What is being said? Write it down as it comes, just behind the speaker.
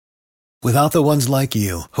Without the ones like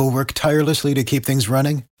you, who work tirelessly to keep things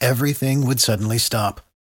running, everything would suddenly stop.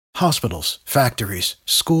 Hospitals, factories,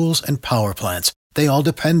 schools, and power plants, they all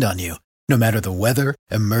depend on you. No matter the weather,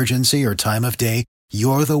 emergency, or time of day,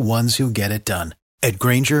 you're the ones who get it done. At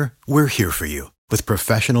Grainger, we're here for you with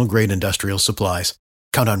professional-grade industrial supplies.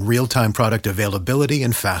 Count on real-time product availability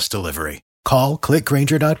and fast delivery. Call,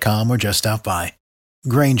 clickgrainger.com, or just stop by.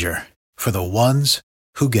 Grainger, for the ones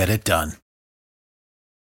who get it done.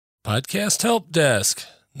 Podcast Help Desk,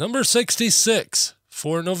 number 66,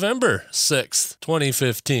 for November 6th,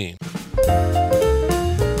 2015.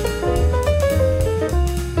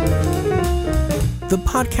 The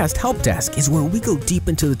Podcast Help Desk is where we go deep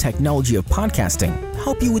into the technology of podcasting,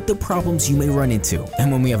 help you with the problems you may run into,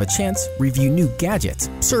 and when we have a chance, review new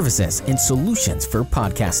gadgets, services, and solutions for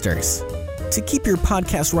podcasters. To keep your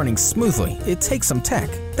podcast running smoothly, it takes some tech.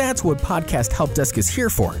 That's what Podcast Help Desk is here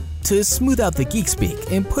for, to smooth out the geek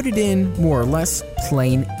speak and put it in, more or less,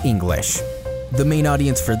 plain English. The main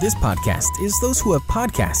audience for this podcast is those who have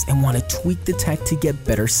podcasts and want to tweak the tech to get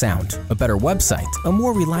better sound, a better website, a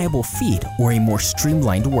more reliable feed, or a more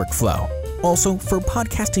streamlined workflow. Also, for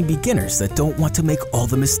podcasting beginners that don't want to make all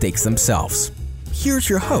the mistakes themselves. Here's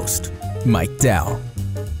your host, Mike Dell.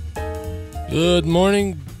 Good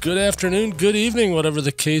morning, good afternoon, good evening, whatever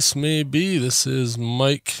the case may be. This is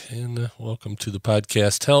Mike, and welcome to the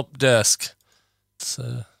Podcast Help Desk. It's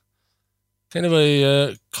kind of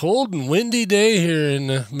a cold and windy day here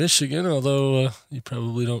in Michigan, although you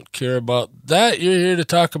probably don't care about that. You're here to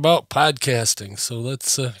talk about podcasting, so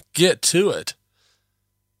let's get to it.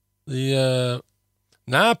 The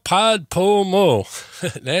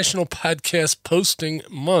NaPodPoMo, National Podcast Posting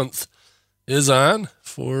Month, is on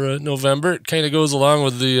for November. It kind of goes along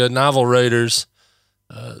with the Novel Writers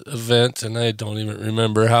event, and I don't even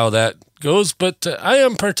remember how that goes, but I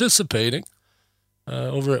am participating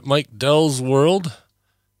over at Mike Dell's World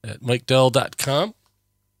at MikeDell.com.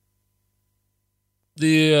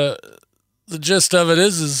 The gist of it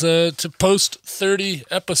is to post 30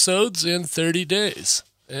 episodes in 30 days.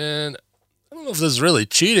 And I don't know if this is really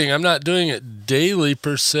cheating. I'm not doing it daily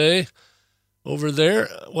per se over there.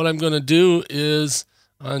 What I'm going to do is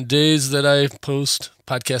on days that I post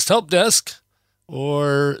Podcast Help Desk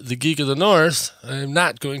or The Geek of the North, I'm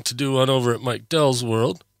not going to do one over at Mike Dell's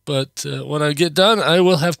World. But when I get done, I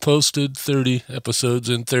will have posted 30 episodes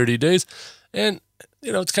in 30 days. And,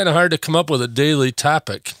 it's kind of hard to come up with a daily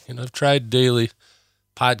topic. I've tried daily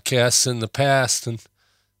podcasts in the past, and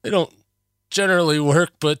they don't generally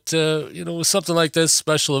work. But, with something like this,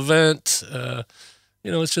 special event,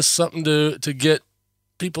 it's just something to get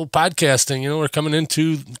people podcasting. We're coming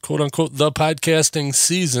into, quote-unquote, the podcasting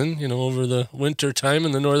season, over the winter time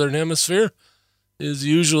in the Northern Hemisphere is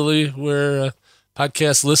usually where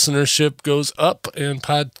podcast listenership goes up and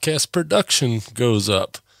podcast production goes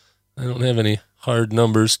up. I don't have any hard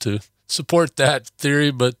numbers to support that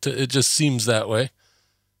theory, but it just seems that way.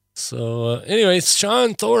 So anyway,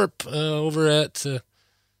 Sean Thorpe over at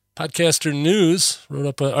Podcaster News wrote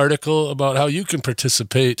up an article about how you can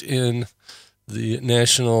participate in the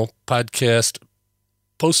National Podcast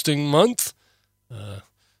Posting Month.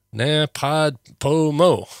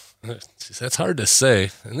 NaPodPoMo. That's hard to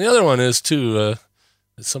say. And the other one is too,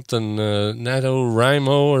 it's something NaNoWriMo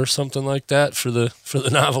or something like that for the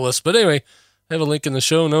novelist. But anyway, I have a link in the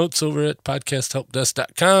show notes over at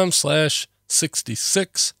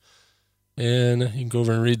podcasthelpdesk.com/66. And you can go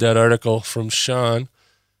over and read that article from Sean. I'd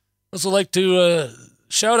also like to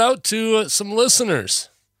shout out to some listeners.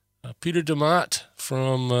 Peter DeMott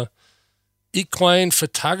from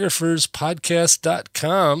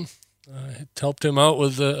equinephotographerspodcast.com. It helped him out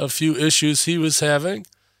with a few issues he was having,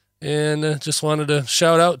 and just wanted to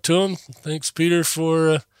shout out to him. Thanks, Peter,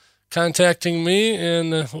 for contacting me,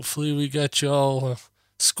 and hopefully we got you all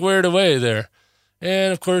squared away there.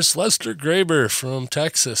 And, of course, Lester Graber from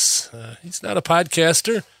Texas. He's not a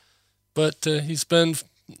podcaster, but he's been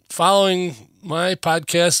following my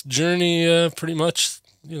podcast journey pretty much,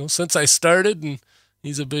 since I started, and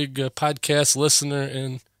he's a big podcast listener,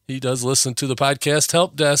 and he does listen to the Podcast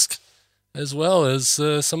Help Desk as well as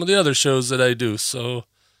some of the other shows that I do. So,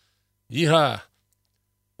 yeehaw.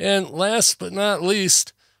 And last but not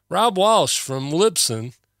least, Rob Walsh from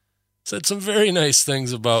Libsyn said some very nice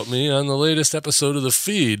things about me on the latest episode of the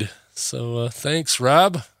feed. So thanks,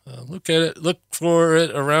 Rob. Look for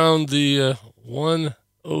it around the 1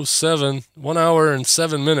 hour and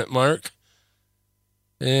 7 minute mark.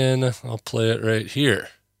 And I'll play it right here.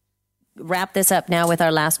 Wrap this up now with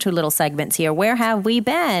our last two little segments here. Where have we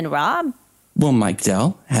been, Rob? Well, Mike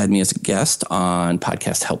Dell had me as a guest on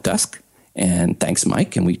Podcast Help Desk. And thanks,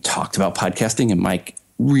 Mike. And we talked about podcasting, and Mike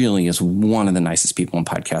really is one of the nicest people in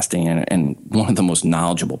podcasting and one of the most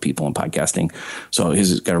knowledgeable people in podcasting. So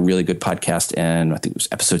he's got a really good podcast, and I think it was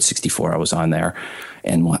episode 64 I was on there.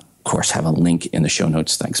 And we'll, of course, have a link in the show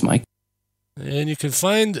notes. Thanks, Mike. And you can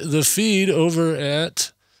find the feed over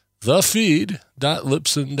at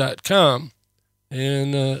thefeed.libsyn.com.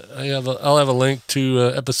 And I'll have a link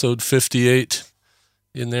to episode 58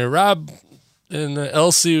 in there. Rob and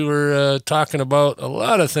Elsie were talking about a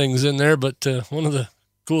lot of things in there, but one of the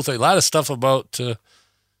cool things, a lot of stuff about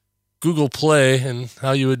Google Play and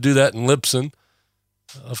how you would do that in Libsyn.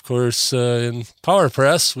 Of course, in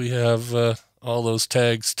PowerPress, we have all those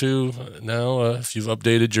tags too now if you've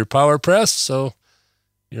updated your PowerPress, so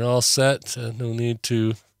you're all set. No need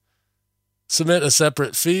to submit a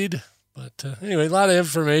separate feed. But anyway, a lot of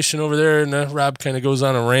information over there, and Rob kind of goes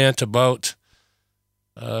on a rant about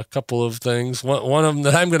a couple of things. One of them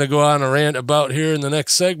that I'm going to go on a rant about here in the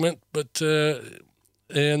next segment, but and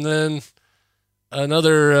then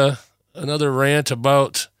another rant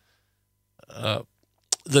about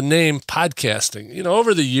the name podcasting. You know,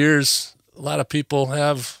 over the years, a lot of people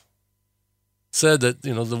have said that,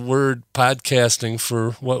 you know, the word podcasting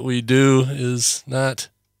for what we do is not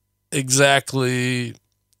exactly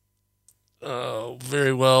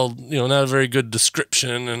very well, you know, not a very good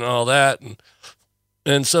description and all that.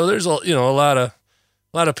 And so there's a lot of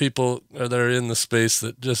people that are in the space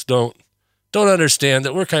that just don't understand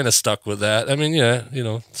that we're kind of stuck with that. I mean, yeah, you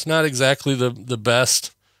know, it's not exactly the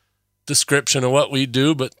best description of what we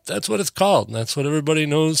do, but that's what it's called, and that's what everybody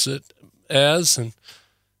knows it as.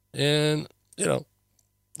 And you know,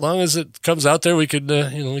 as long as it comes out there, we could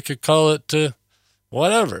call it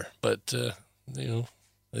whatever. But you know,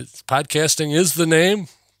 podcasting is the name.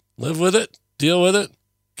 Live with it, deal with it,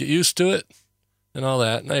 get used to it, and all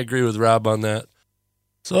that. And I agree with Rob on that.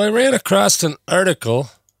 So I ran across an article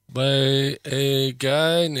by a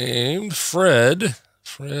guy named Fred,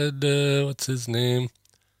 what's his name?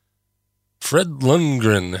 Fred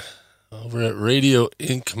Lundgren over at Radio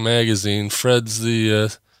Inc. magazine. Fred's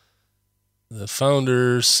the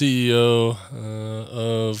founder, CEO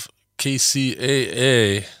of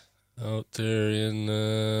KCAA out there in,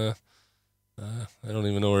 I don't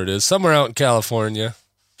even know where it is, somewhere out in California.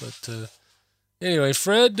 But anyway,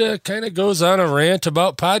 Fred kind of goes on a rant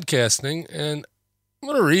about podcasting, and I'm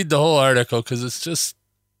going to read the whole article because it's just,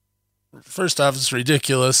 first off, it's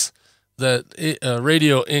ridiculous that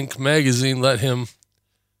Radio Inc. magazine let him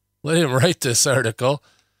write this article,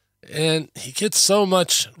 and he gets so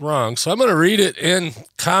much wrong. So I'm going to read it and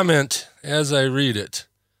comment as I read it.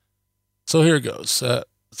 So here goes.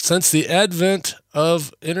 Since the advent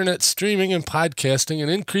of internet streaming and podcasting, an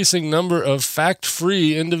increasing number of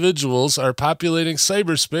fact-free individuals are populating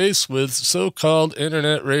cyberspace with so-called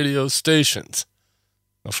internet radio stations.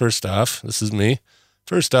 Well, first off, this is me.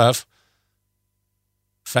 First off,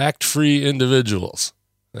 fact-free individuals.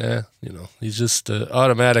 Yeah, you know, he's just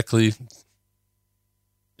automatically,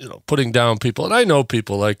 you know, putting down people. And I know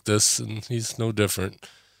people like this, and he's no different.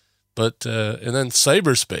 But, and then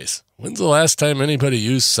cyberspace. When's the last time anybody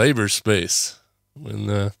used cyberspace? When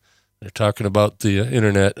they're talking about the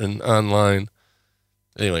internet and online.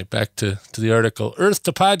 Anyway, back to the article. Earth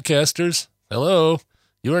to podcasters. Hello.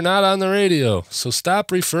 You are not on the radio, so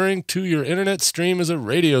stop referring to your internet stream as a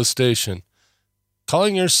radio station.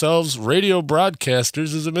 Calling yourselves radio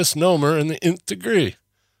broadcasters is a misnomer in the nth degree.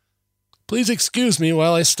 Please excuse me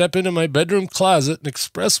while I step into my bedroom closet and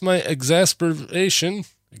express my exasperation?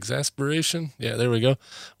 Yeah, there we go.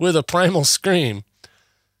 With a primal scream.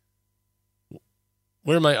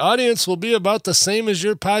 Where my audience will be about the same as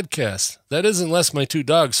your podcast. That is, unless my two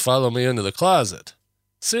dogs follow me into the closet.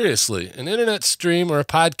 Seriously, an internet stream or a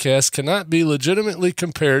podcast cannot be legitimately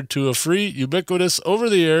compared to a free, ubiquitous,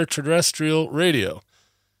 over-the-air terrestrial radio.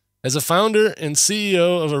 As a founder and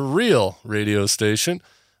CEO of a real radio station,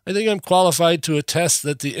 I think I'm qualified to attest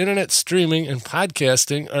that the internet streaming and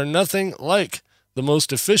podcasting are nothing like the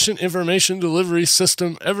most efficient information delivery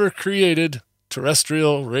system ever created,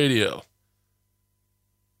 terrestrial radio.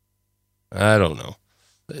 I don't know.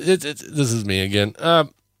 This is me again.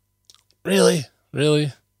 Really?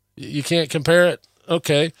 You can't compare it?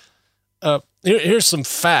 Okay. Here's some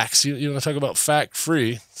facts. You want to talk about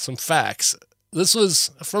fact-free? Some facts. This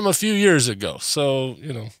was from a few years ago, so,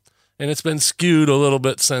 you know, and it's been skewed a little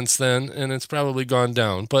bit since then, and it's probably gone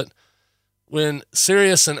down. But when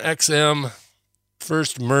Sirius and XM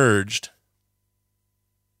first merged,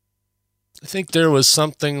 I think there was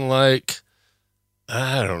something like,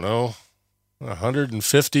 I don't know,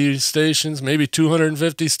 150 stations, maybe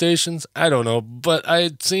 250 stations. I don't know, but I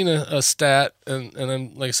had seen a stat, and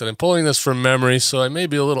I'm, like I said, I'm pulling this from memory, so I may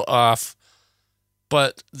be a little off.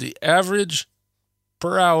 but the average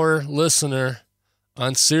per hour listener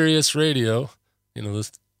on Sirius Radio,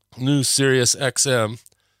 this new Sirius XM,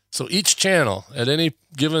 so each channel at any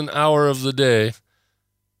given hour of the day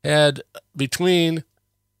had between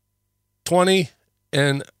 20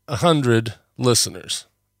 and 100 listeners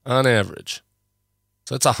on average.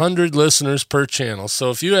 So that's 100 listeners per channel. So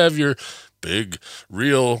if you have your big,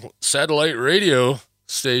 real satellite radio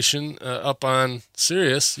station up on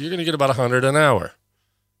Sirius, you're going to get about 100 an hour.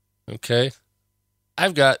 Okay?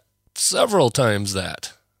 I've got several times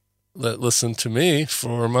that listen to me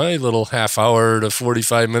for my little half-hour to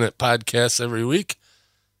 45-minute podcasts every week.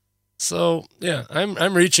 So, yeah,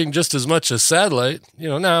 I'm reaching just as much as satellite.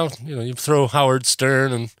 Now, you throw Howard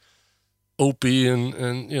Stern and Opie and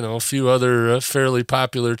a few other fairly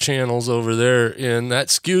popular channels over there in, that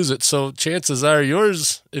skews it. So chances are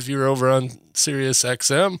yours, if you're over on Sirius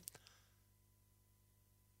XM,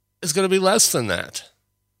 is going to be less than that.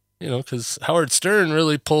 Because Howard Stern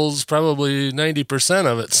really pulls probably 90%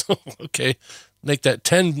 of it. So, okay, make that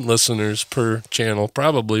 10 listeners per channel,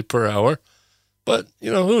 probably per hour. But,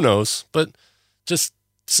 who knows? But just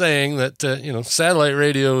saying that, satellite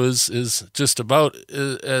radio is just about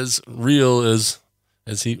as real as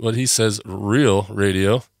what he says, real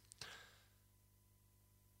radio.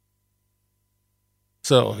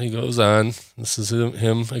 So he goes on. This is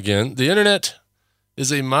him again. The internet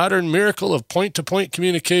is a modern miracle of point-to-point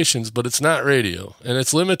communications, but it's not radio, and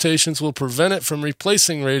its limitations will prevent it from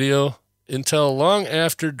replacing radio until long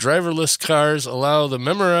after driverless cars allow the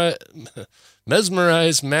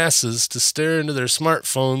mesmerized masses to stare into their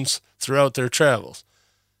smartphones throughout their travels.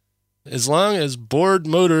 As long as bored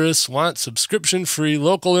motorists want subscription-free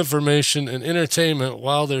local information and entertainment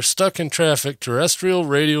while they're stuck in traffic, terrestrial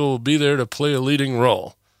radio will be there to play a leading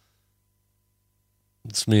role.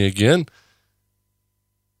 It's me again.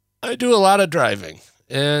 I do a lot of driving,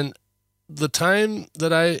 and the time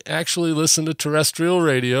that I actually listen to terrestrial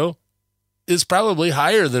radio is probably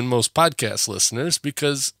higher than most podcast listeners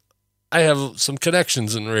because I have some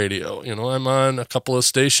connections in radio. I'm on a couple of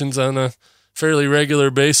stations on a fairly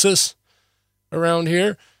regular basis around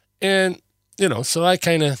here, and, so I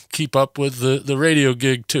kind of keep up with the radio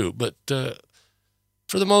gig too. But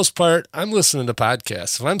for the most part, I'm listening to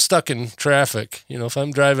podcasts. If I'm stuck in traffic, if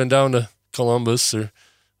I'm driving down to Columbus or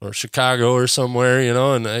Chicago or somewhere,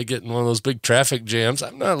 and I get in one of those big traffic jams,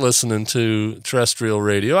 I'm not listening to terrestrial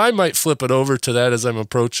radio. I might flip it over to that as I'm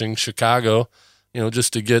approaching Chicago,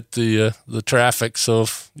 just to get the traffic. So,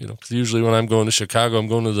 cause usually when I'm going to Chicago, I'm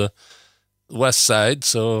going to the west side.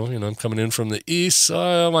 So, I'm coming in from the east, so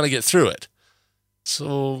I want to get through it.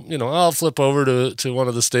 So, I'll flip over to one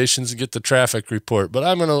of the stations and get the traffic report, but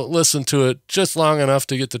I'm going to listen to it just long enough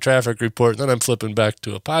to get the traffic report, and then I'm flipping back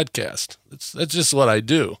to a podcast. That's just what I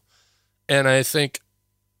do. And I think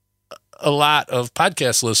a lot of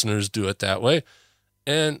podcast listeners do it that way.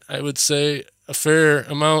 And I would say a fair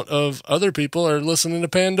amount of other people are listening to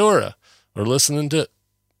Pandora or listening to,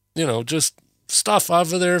 just stuff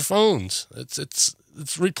off of their phones. It's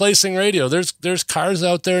replacing radio. There's cars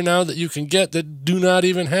out there now that you can get that do not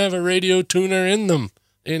even have a radio tuner in them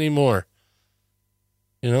anymore.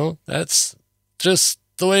 That's just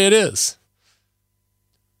the way it is.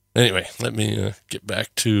 Anyway, let me get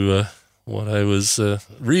back to what I was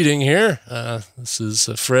reading here. This is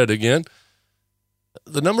Fred again.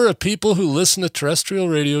 The number of people who listen to terrestrial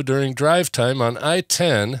radio during drive time on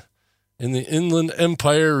I-10 in the Inland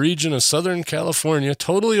Empire region of Southern California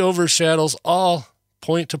totally overshadows all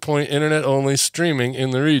point-to-point internet-only streaming in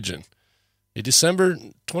the region. A December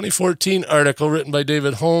 2014 article written by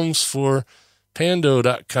David Holmes for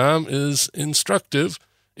Pando.com is instructive.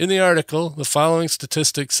 In the article, the following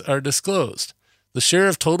statistics are disclosed. The share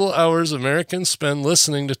of total hours Americans spend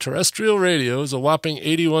listening to terrestrial radio is a whopping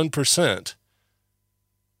 81%.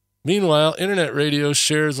 Meanwhile, internet radio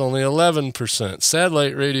share is only 11%.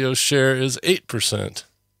 Satellite radio share is 8%.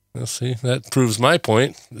 Well, see, that proves my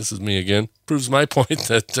point. This is me again. Proves my point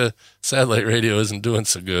that satellite radio isn't doing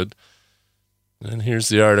so good. And here's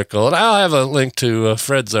the article. And I'll have a link to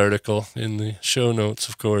Fred's article in the show notes,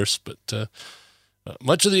 of course. But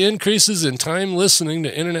much of the increases in time listening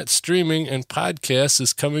to internet streaming and podcasts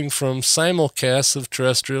is coming from simulcasts of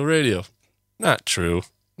terrestrial radio. Not true.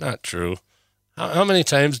 Not true. How many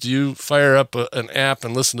times do you fire up an app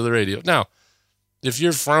and listen to the radio? Now, if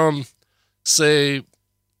you're from, say,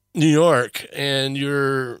 New York and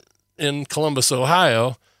you're in Columbus,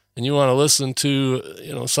 Ohio, and you want to listen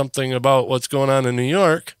to, something about what's going on in New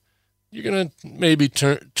York, you're going to maybe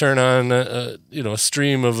turn on, a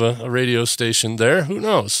stream of a radio station there. Who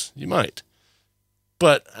knows? You might.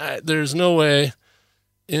 But there's no way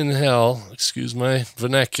in hell, excuse my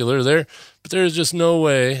vernacular there, but there's just no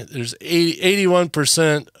way. There's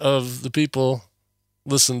 81% of the people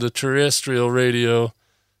listen to terrestrial radio.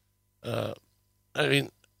 I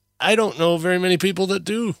mean, I don't know very many people that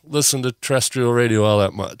do listen to terrestrial radio all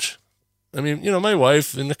that much. I mean, my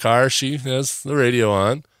wife in the car, she has the radio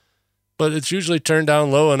on, but it's usually turned down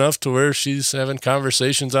low enough to where she's having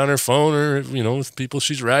conversations on her phone or, with people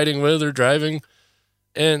she's riding with or driving.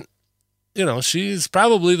 And, she's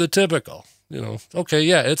probably the typical, okay,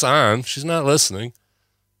 yeah, it's on. She's not listening.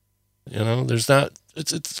 There's not,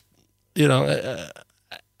 it's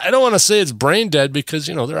I don't want to say it's brain dead because,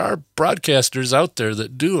 there are broadcasters out there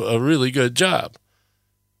that do a really good job.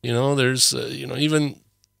 There's, even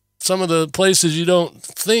some of the places you don't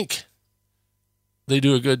think they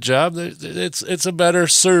do a good job. It's a better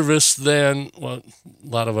service than what a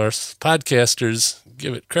lot of our podcasters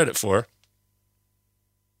give it credit for.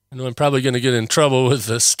 I'm probably going to get in trouble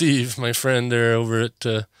with Steve, my friend there over at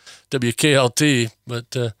WKLT,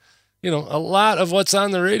 but, a lot of what's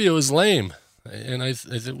on the radio is lame. And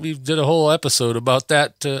we did a whole episode about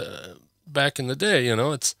that back in the day.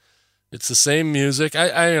 It's the same music.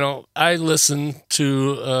 I listen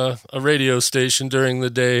to a radio station during the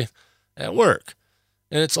day at work,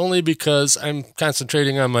 and it's only because I'm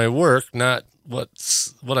concentrating on my work, not what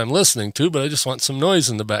I'm listening to. But I just want some noise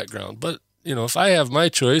in the background. But if I have my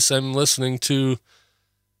choice, I'm listening to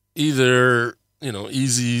either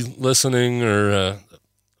easy listening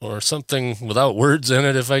or something without words in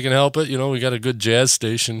it if I can help it. We got a good jazz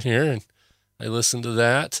station here, and I listen to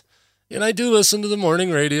that. And I do listen to the morning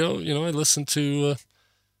radio. I listen to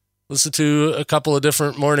a couple of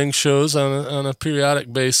different morning shows on a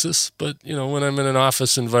periodic basis. But, when I'm in an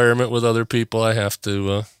office environment with other people, I have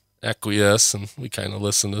to acquiesce, and we kind of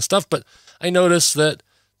listen to stuff. But I notice that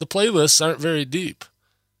the playlists aren't very deep.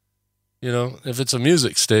 If it's a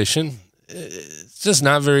music station, it's just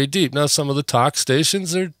not very deep. Now, some of the talk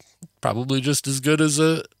stations are probably just as good as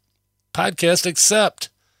a podcast, except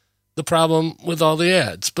the problem with all the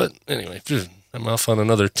ads. But anyway, I'm off on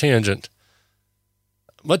another tangent.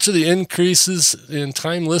 Much of the increases in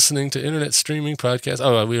time listening to internet streaming podcasts.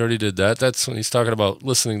 Oh, we already did that. That's when he's talking about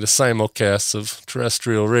listening to simulcasts of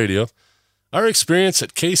terrestrial radio. Our experience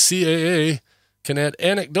at KCAA can add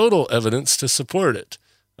anecdotal evidence to support it.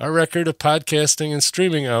 Our record of podcasting and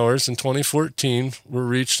streaming hours in 2014 were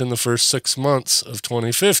reached in the first 6 months of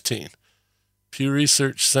 2015. Pew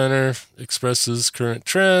Research Center expresses current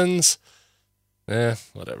trends.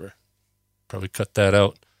 Whatever. Probably cut that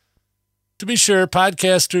out. To be sure,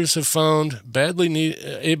 podcasters have found a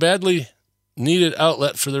badly needed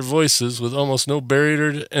outlet for their voices with almost no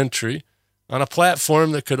barrier to entry on a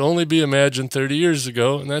platform that could only be imagined 30 years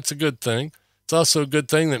ago, and that's a good thing. It's also a good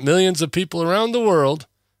thing that millions of people around the world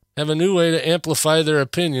have a new way to amplify their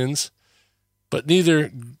opinions, but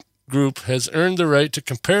neither group has earned the right to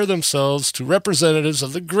compare themselves to representatives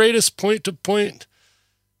of the greatest point-to-point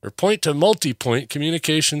or point-to-multipoint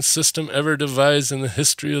communication system ever devised in the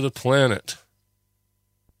history of the planet.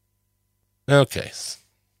 Okay,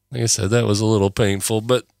 like I said, that was a little painful,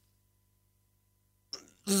 but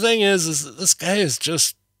the thing is this guy is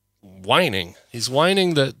just whining. He's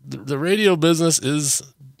whining that the radio business is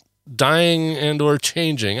dying and or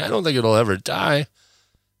changing. I don't think it'll ever die,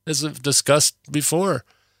 as I've discussed before.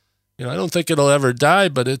 I don't think it'll ever die,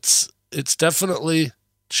 but it's definitely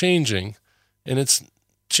changing, and it's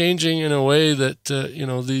changing in a way that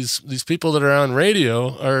these people that are on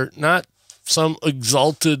radio are not some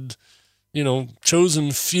exalted,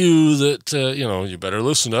 chosen few that you better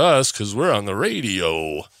listen to us because we're on the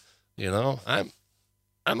radio.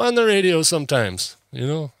 I'm on the radio sometimes. I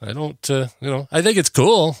don't, I think it's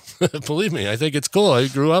cool. Believe me, I think it's cool. I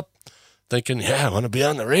grew up thinking, I want to be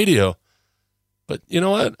on the radio. But you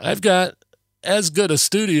know what? I've got as good a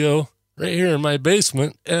studio right here in my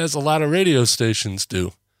basement as a lot of radio stations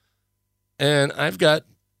do. And I've got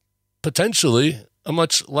potentially a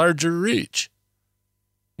much larger reach.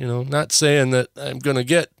 Not saying that I'm going to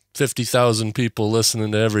get 50,000 people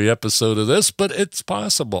listening to every episode of this, but it's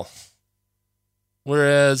possible.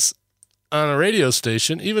 Whereas on a radio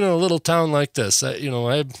station, even in a little town like this,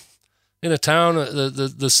 I'm in a town,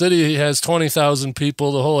 the city has 20,000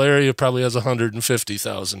 people. The whole area probably has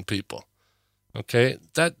 150,000 people. Okay.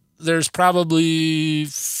 There's probably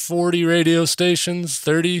 40 radio stations,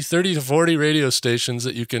 30 to 40 radio stations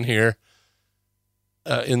that you can hear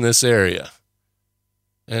in this area.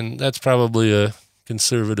 And that's probably a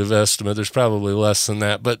conservative estimate. There's probably less than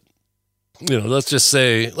that, but let's just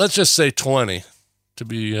say 20 to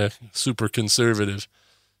be super conservative.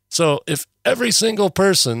 So if every single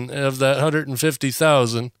person of that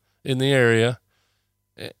 150,000 in the area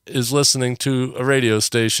is listening to a radio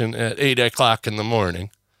station at 8 o'clock in the morning.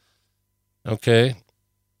 Okay.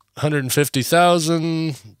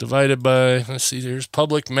 150,000 divided by, let's see, there's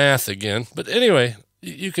public math again. But anyway,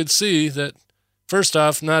 you could see that, first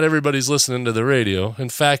off, not everybody's listening to the radio. In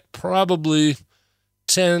fact, probably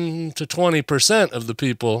 10 to 20% of the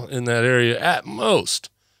people in that area at most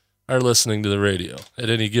are listening to the radio at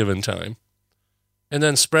any given time. And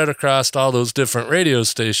then spread across all those different radio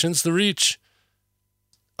stations, the reach,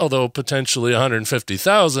 although potentially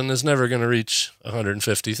 150,000, is never going to reach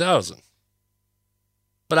 150,000.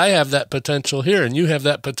 But I have that potential here, and you have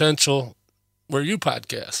that potential where you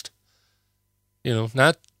podcast.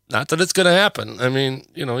 Not that it's going to happen. I mean,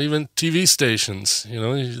 even TV stations,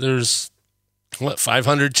 there's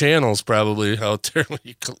 500 channels probably out there when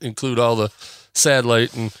you include all the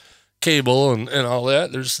satellite and cable and all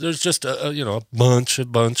that. There's just a bunch of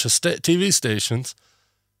TV stations,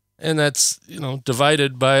 and that's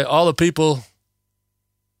divided by all the people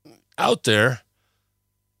out there.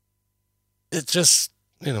 It just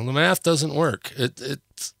the math doesn't work.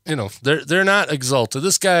 They're not exalted.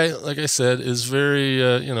 This guy, like I said, is very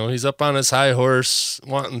he's up on his high horse,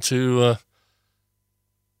 wanting to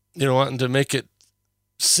make it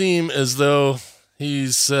seem as though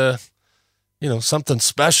he's something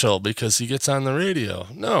special because he gets on the radio.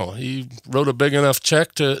 No, he wrote a big enough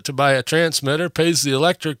check to buy a transmitter, pays the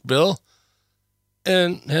electric bill,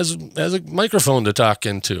 and has a microphone to talk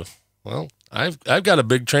into. Well, I've got a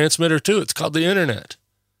big transmitter too. It's called the internet.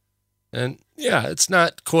 And yeah, it's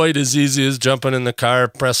not quite as easy as jumping in the car,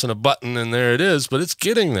 pressing a button, and there it is, but it's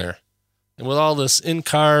getting there. And with all this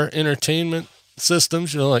in-car entertainment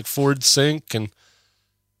systems, like Ford Sync and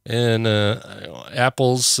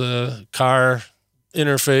Apple's car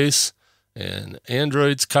interface and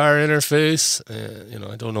Android's car interface, and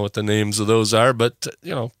I don't know what the names of those are, but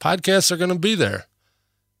podcasts are going to be there.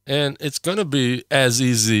 And it's going to be as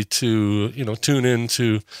easy to, tune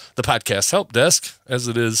into the podcast help desk as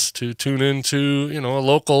it is to tune into, a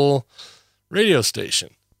local radio station.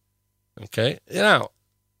 Okay. Now,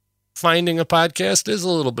 finding a podcast is a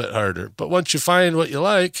little bit harder, but once you find what you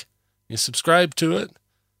like, you subscribe to it,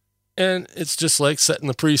 and it's just like setting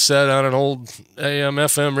the preset on an old AM,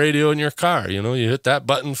 FM radio in your car. You hit that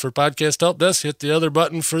button for podcast help desk, hit the other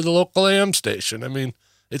button for the local AM station. I mean,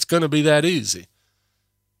 it's going to be that easy.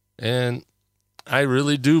 And I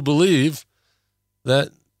really do believe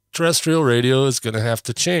that terrestrial radio is going to have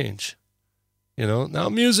to change. Now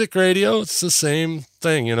music radio, it's the same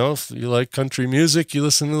thing. If you like country music, you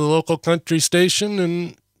listen to the local country station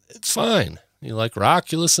and it's fine. You like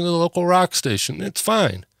rock, you listen to the local rock station. It's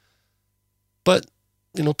fine. But,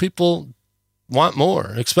 people want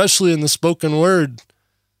more, especially in the spoken word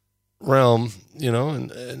realm,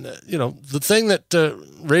 and the thing that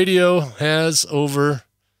radio has over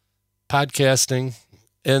podcasting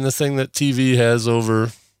and the thing that TV has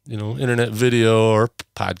over, internet video or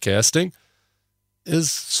podcasting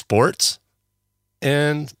is sports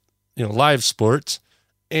and, live sports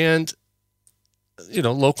and,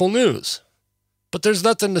 local news. But there's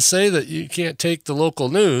nothing to say that you can't take the local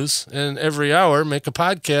news and every hour make a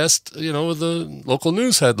podcast, with the local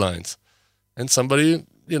news headlines. And somebody,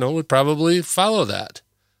 would probably follow that.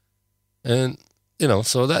 And,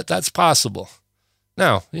 so that's possible.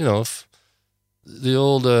 Now, if the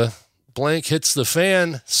old blank hits the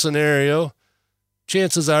fan scenario,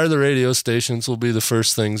 chances are the radio stations will be the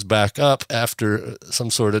first things back up after some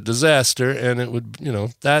sort of disaster. And it would,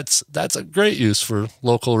 that's a great use for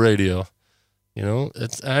local radio.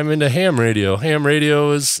 I'm into ham radio. Ham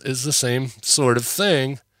radio is the same sort of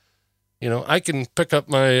thing. I can pick up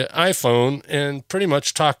my iPhone and pretty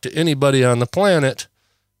much talk to anybody on the planet,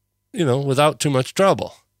 without too much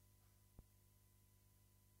trouble.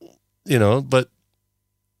 But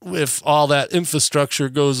if all that infrastructure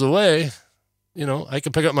goes away, I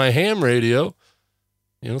can pick up my ham radio,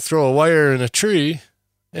 throw a wire in a tree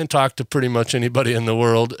and talk to pretty much anybody in the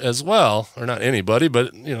world as well. Or not anybody,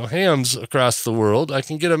 but, hams across the world. I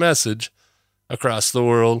can get a message across the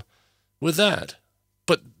world with that.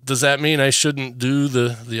 But does that mean I shouldn't do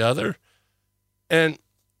the other? And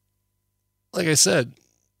like I said,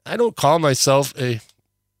 I don't call myself a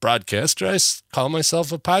broadcaster. I call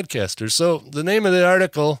myself a podcaster. So the name of the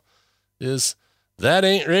article is That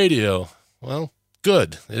Ain't Radio. Well,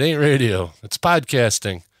 good. It ain't radio. It's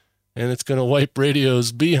podcasting. And it's going to wipe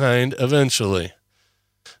radio's behind eventually.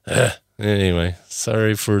 Anyway,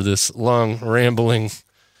 sorry for this long rambling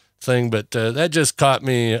thing, but that just caught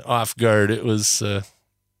me off guard. It was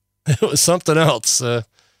something else to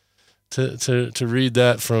read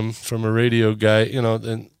that from a radio guy,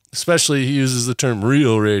 and especially he uses the term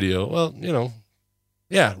real radio. Well,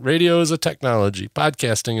 yeah, radio is a technology.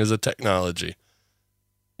 Podcasting is a technology.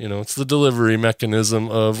 It's the delivery mechanism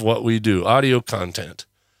of what we do, audio content.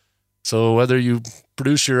 So whether you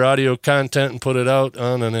produce your audio content and put it out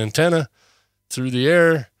on an antenna through the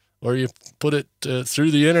air, or you put it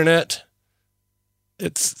through the internet,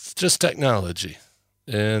 it's just technology.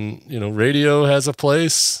 And, radio has a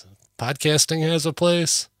place, podcasting has a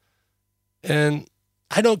place. And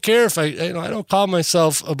I don't care if I don't call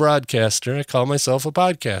myself a broadcaster. I call myself a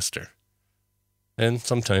podcaster. And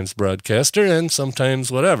sometimes broadcaster and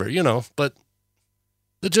sometimes whatever, but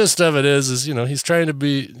the gist of it is he's trying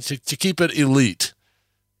to keep it elite.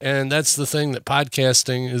 And that's the thing that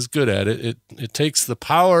podcasting is good at. It takes the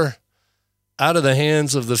power out of the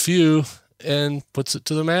hands of the few and puts it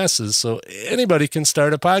to the masses. So anybody can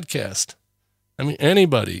start a podcast. I mean,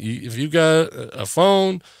 anybody. If you got a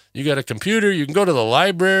phone, you got a computer, you can go to the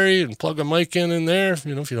library and plug a mic in there, if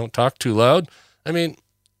you don't talk too loud. I mean,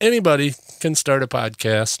 anybody can start a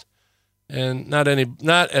podcast, and not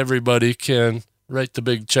everybody can write the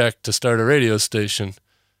big check to start a radio station.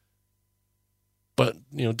 But,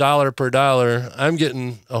 dollar per dollar, I'm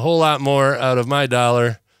getting a whole lot more out of my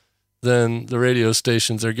dollar than the radio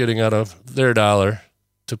stations are getting out of their dollar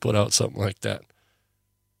to put out something like that.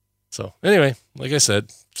 So anyway, like I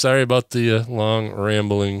said, sorry about the long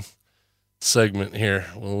rambling segment here.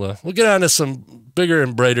 We'll get on to some bigger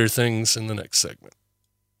and brighter things in the next segment.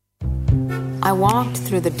 I walked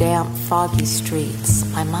through the damp, foggy streets,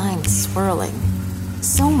 my mind swirling.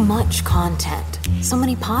 So much content, so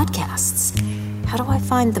many podcasts. How do I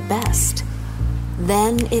find the best?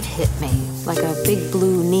 Then it hit me, like a big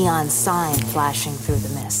blue neon sign flashing through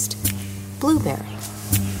the mist. Blueberry.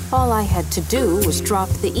 All I had to do was drop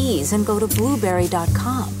the E's and go to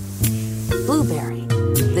blueberry.com. Blueberry,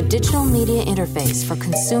 the digital media interface for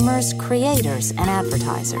consumers, creators, and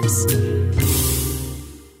advertisers.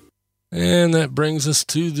 And that brings us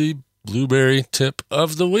to the Blueberry tip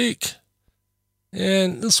of the week.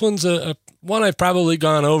 And this one's a one I've probably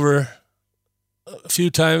gone over a few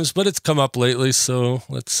times, but it's come up lately, so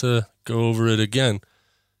let's go over it again.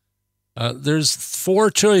 There's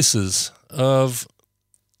 4 choices of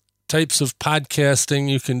types of podcasting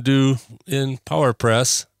you can do in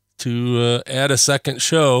PowerPress to add a second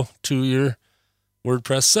show to your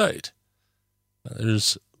WordPress site.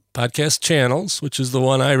 There's podcast channels, which is the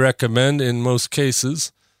one I recommend in most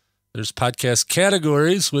cases. There's podcast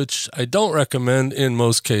categories, which I don't recommend in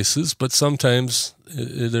most cases, but sometimes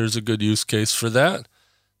there's a good use case for that.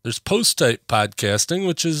 There's post-type podcasting,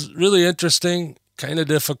 which is really interesting, kind of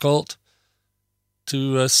difficult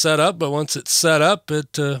to set up, but once it's set up,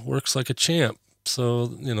 it works like a champ. So,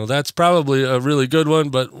 that's probably a really good one,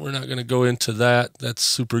 but we're not going to go into that. That's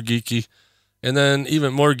super geeky. And then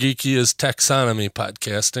even more geeky is taxonomy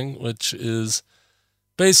podcasting, which is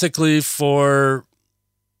basically for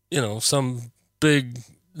some big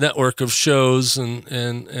network of shows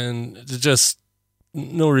and just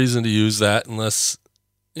no reason to use that unless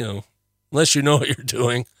you know what you're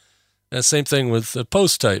doing. And same thing with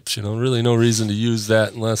post types, really no reason to use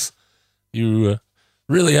that unless you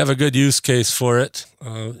really have a good use case for it.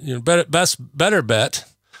 A better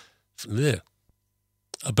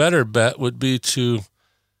bet would be to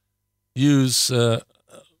use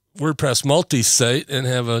WordPress multi-site and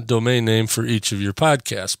have a domain name for each of your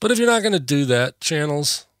podcasts. But if you're not going to do that,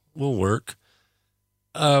 channels will work.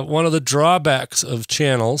 One of the drawbacks of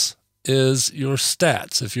channels is your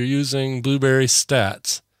stats. If you're using Blueberry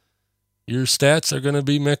stats, your stats are going to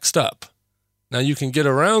be mixed up. Now you can get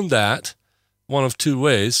around that one of 2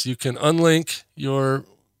 ways. You can unlink your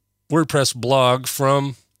WordPress blog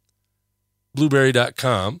from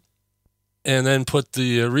blueberry.com and then put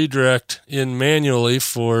the redirect in manually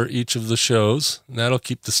for each of the shows. And that'll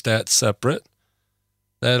keep the stats separate.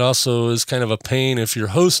 That also is kind of a pain if you're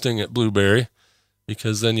hosting at Blueberry,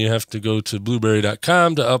 because then you have to go to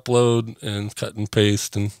blueberry.com to upload and cut and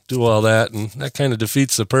paste and do all that. And that kind of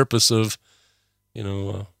defeats the purpose of,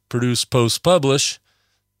 produce, post, publish.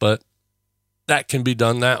 But that can be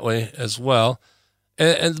done that way as well.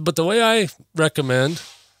 But the way I recommend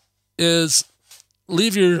is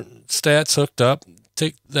leave your stats hooked up.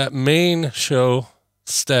 Take that main show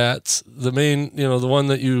stats, the main, the one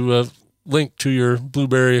that you link to your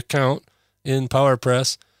Blueberry account in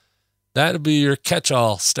PowerPress. That'll be your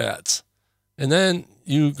catch-all stats. And then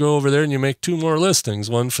you go over there and you make 2 more listings,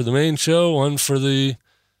 one for the main show, one for the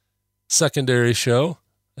secondary show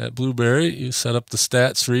at Blueberry. You set up the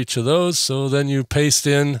stats for each of those. So then you paste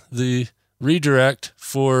in the redirect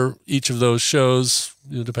for each of those shows,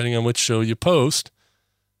 depending on which show you post.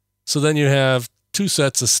 So then you have 2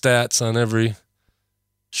 sets of stats on every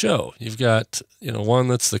show. You've got, one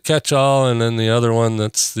that's the catch-all, and then the other one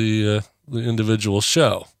that's the individual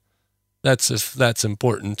show. That's if that's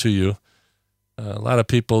important to you. A lot of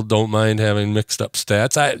people don't mind having mixed up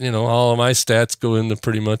stats. All of my stats go into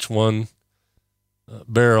pretty much one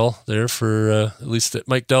barrel there for at least at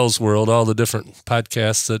Mike Dell's World. All the different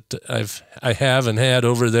podcasts that I have and had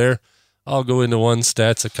over there all go into one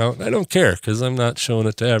stats account. I don't care because I'm not showing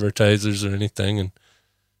it to advertisers or anything. And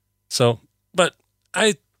so, but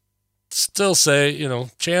I still say,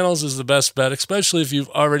 channels is the best bet, especially if you've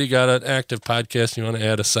already got an active podcast and you want to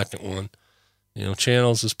add a second one.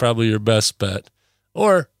 Channels is probably your best bet.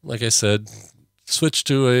 Or, like I said, switch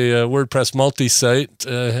to a WordPress multi-site,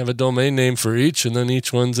 have a domain name for each, and then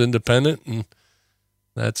each one's independent, and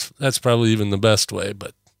that's probably even the best way.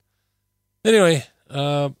 But anyway,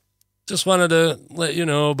 just wanted to let you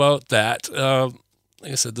know about that.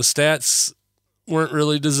 Like I said, the stats weren't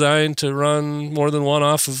really designed to run more than one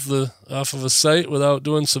off of a site without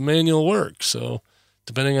doing some manual work. So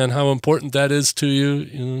depending on how important that is to you,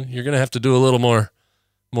 you're going to have to do a little more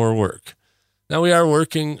work. Now we are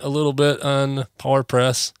working a little bit on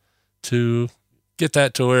PowerPress to get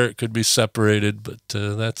that to where it could be separated, but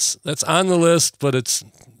that's on the list, but it's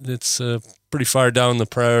pretty far down the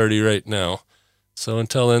priority right now. So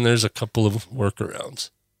until then, there's a couple of workarounds.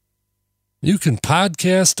 You can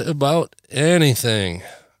podcast about anything.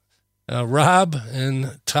 Rob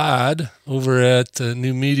and Todd over at The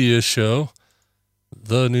New Media Show.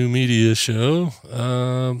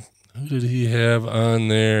 Who did he have on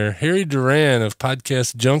there? Harry Duran of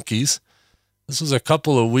Podcast Junkies. This was a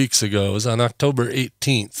couple of weeks ago. It was on October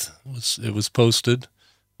 18th. It was posted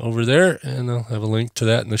over there, and I'll have a link to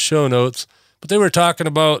that in the show notes. But they were talking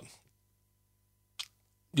about,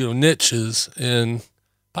 niches in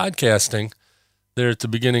podcasting there at the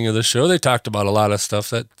beginning of the show. They talked about a lot of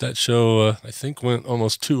stuff. That show, I think, went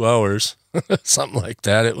almost 2 hours, something like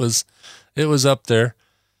that. It was up there,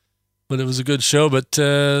 but it was a good show. But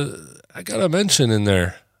I got a mention in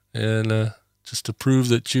there, and just to prove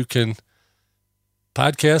that you can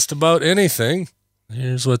podcast about anything,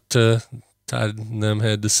 here's what Todd and them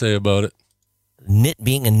had to say about it.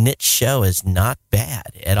 Being a niche show is not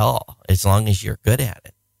bad at all, as long as you're good at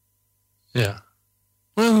it. Yeah.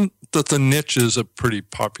 Well, the niche is a pretty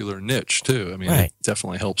popular niche, too. I mean, Right. It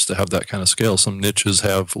definitely helps to have that kind of scale. Some niches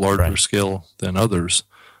have larger Right. scale than others.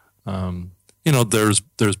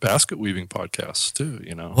 There's basket weaving podcasts, too,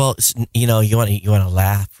 Well, you want to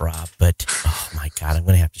laugh, Rob, but oh my God, I'm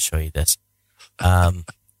going to have to show you this. You're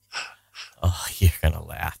going to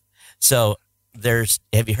laugh. So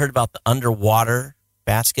have you heard about the underwater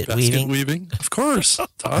basket weaving? weaving? Of course,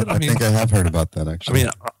 Todd. I think I have heard about that, actually.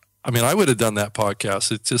 I would have done that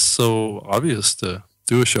podcast. It's just so obvious to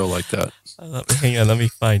do a show like that. Hang on, let me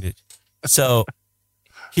find it. So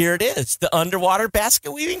here it is, the Underwater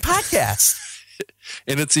Basket Weaving Podcast.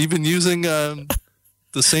 And it's even using the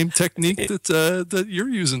same technique that you're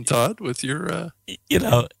using, Todd, with your...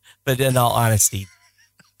 But in all honesty,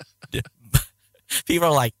 people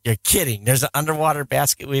are like, you're kidding. There's an underwater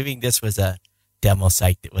basket weaving. This was a demo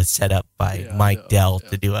site that was set up by Mike Dell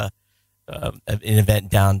to do an event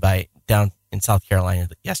down in South Carolina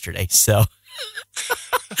yesterday. So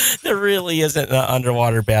there really isn't an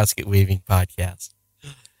underwater basket weaving podcast.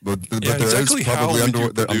 But there exactly is how probably would you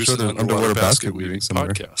I'm produce sure there's an underwater basket weaving somewhere.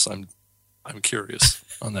 podcast? I'm curious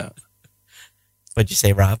on that. What'd you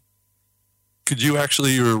say, Rob? Could you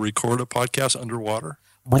actually record a podcast underwater?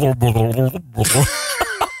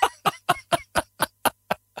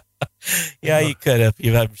 Yeah, you could have,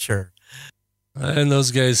 I'm sure. And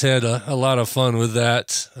those guys had a lot of fun with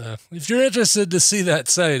that. If you're interested to see that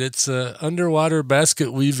site, it's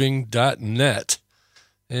underwaterbasketweaving.net.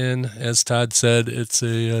 And as Todd said, it's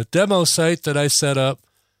a demo site that I set up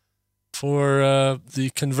for the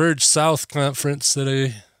Converge South conference that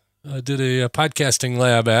I did a podcasting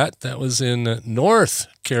lab at. That was in North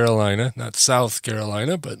Carolina, not South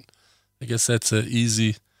Carolina, but I guess that's an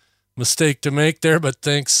easy mistake to make there. But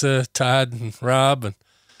thanks, Todd and Rob,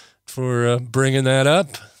 for bringing that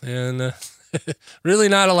up. And really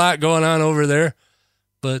not a lot going on over there.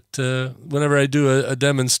 But whenever I do a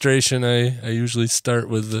demonstration, I usually start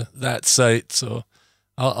with that site. So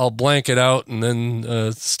I'll blank it out and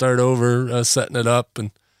then start over setting it up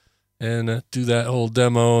and do that whole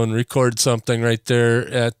demo and record something right there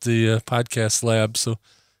at the podcast lab. So,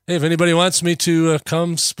 hey, if anybody wants me to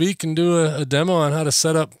come speak and do a demo on how to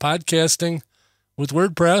set up podcasting with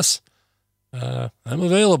WordPress, I'm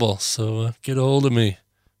available. So get a hold of me,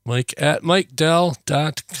 Mike at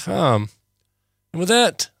MikeDell.com. And with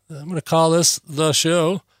that, I'm going to call this the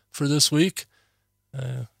show for this week.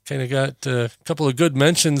 Kind kind of got a couple of good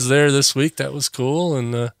mentions there this week. That was cool.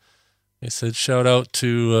 And they said shout out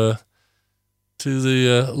to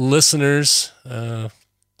the listeners that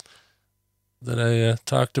I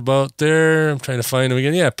talked about there. I'm trying to find them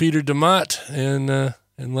again. Yeah, Peter DeMott and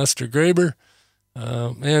Lester Graber.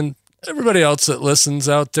 And everybody else that listens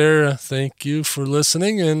out there, thank you for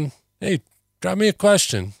listening. And hey, drop me a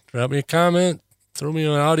question, drop me a comment, throw me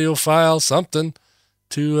an audio file, something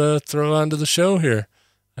to throw onto the show here.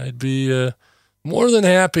 I'd be more than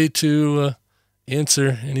happy to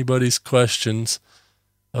answer anybody's questions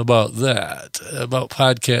about that, about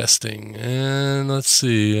podcasting. And let's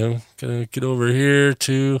see, I'm going to get over here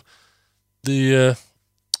to the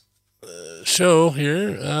show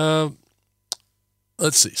here.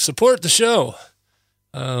 Let's see, support the show.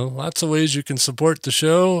 Lots of ways you can support the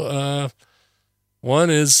show. One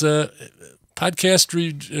is podcast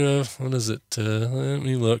what is it? Let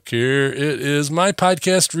me look here. It is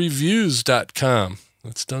mypodcastreviews.com.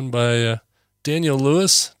 It's done by Daniel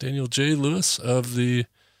J. Lewis of the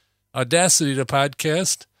Audacity to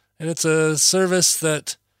Podcast. And it's a service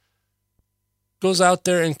that goes out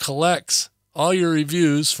there and collects all your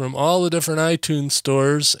reviews from all the different iTunes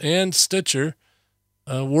stores and Stitcher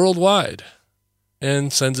worldwide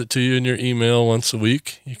and sends it to you in your email once a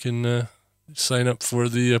week. You can sign up for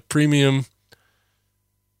the premium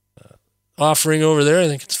offering over there. I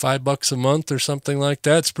think it's $5 a month or something like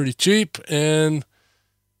that. It's pretty cheap, and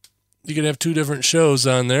you can have 2 different shows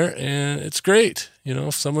on there, and it's great. You know,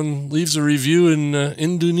 if someone leaves a review in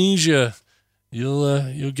Indonesia,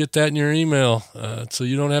 you'll get that in your email. So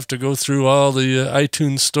you don't have to go through all the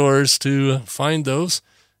iTunes stores to find those.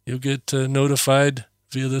 You'll get notified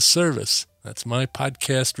via this service. That's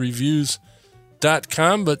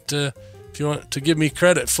mypodcastreviews.com. But if you want to give me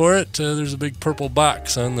credit for it, there's a big purple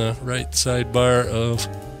box on the right sidebar of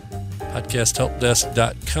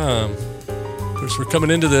podcasthelpdesk.com. Of course, we're coming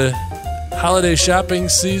into the holiday shopping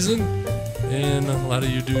season, and a lot of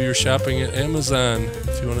you do your shopping at Amazon.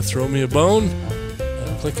 If you want to throw me a bone,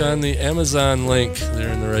 click on the Amazon link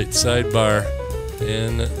there in the right sidebar,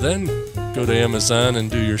 and then go to Amazon and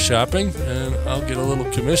do your shopping, and I'll get a little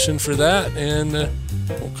commission for that, and it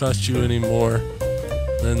won't cost you any more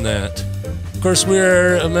than that. Of course, we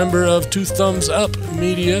are a member of Two Thumbs Up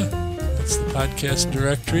Media. That's the podcast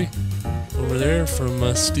directory over there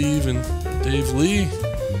from Steve and Dave Lee.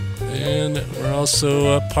 And we're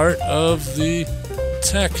also a part of the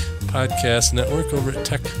Tech Podcast Network over at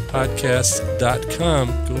techpodcasts.com.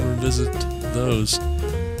 Go over and visit those.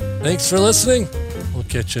 Thanks for listening. We'll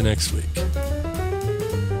catch you next week.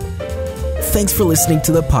 Thanks for listening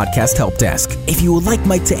to the Podcast Help Desk. If you would like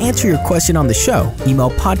Mike to answer your question on the show,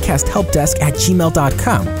 email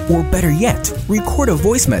podcasthelpdesk@gmail.com, or better yet, record a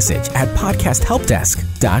voice message at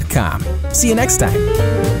podcasthelpdesk.com. See you next time.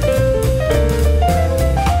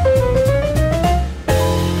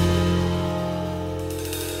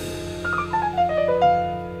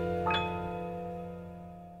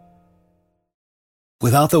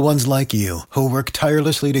 Without the ones like you, who work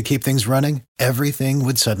tirelessly to keep things running, everything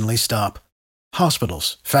would suddenly stop.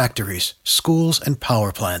 Hospitals, factories, schools, and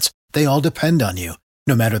power plants, they all depend on you.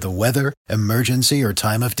 No matter the weather, emergency, or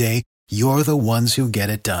time of day, you're the ones who get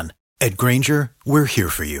it done. At Grainger, we're here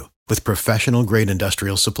for you with professional-grade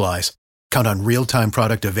industrial supplies. Count on real-time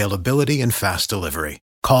product availability and fast delivery.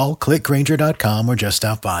 Call, click Grainger.com, or just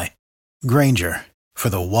stop by. Grainger, for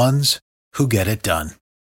the ones who get it done.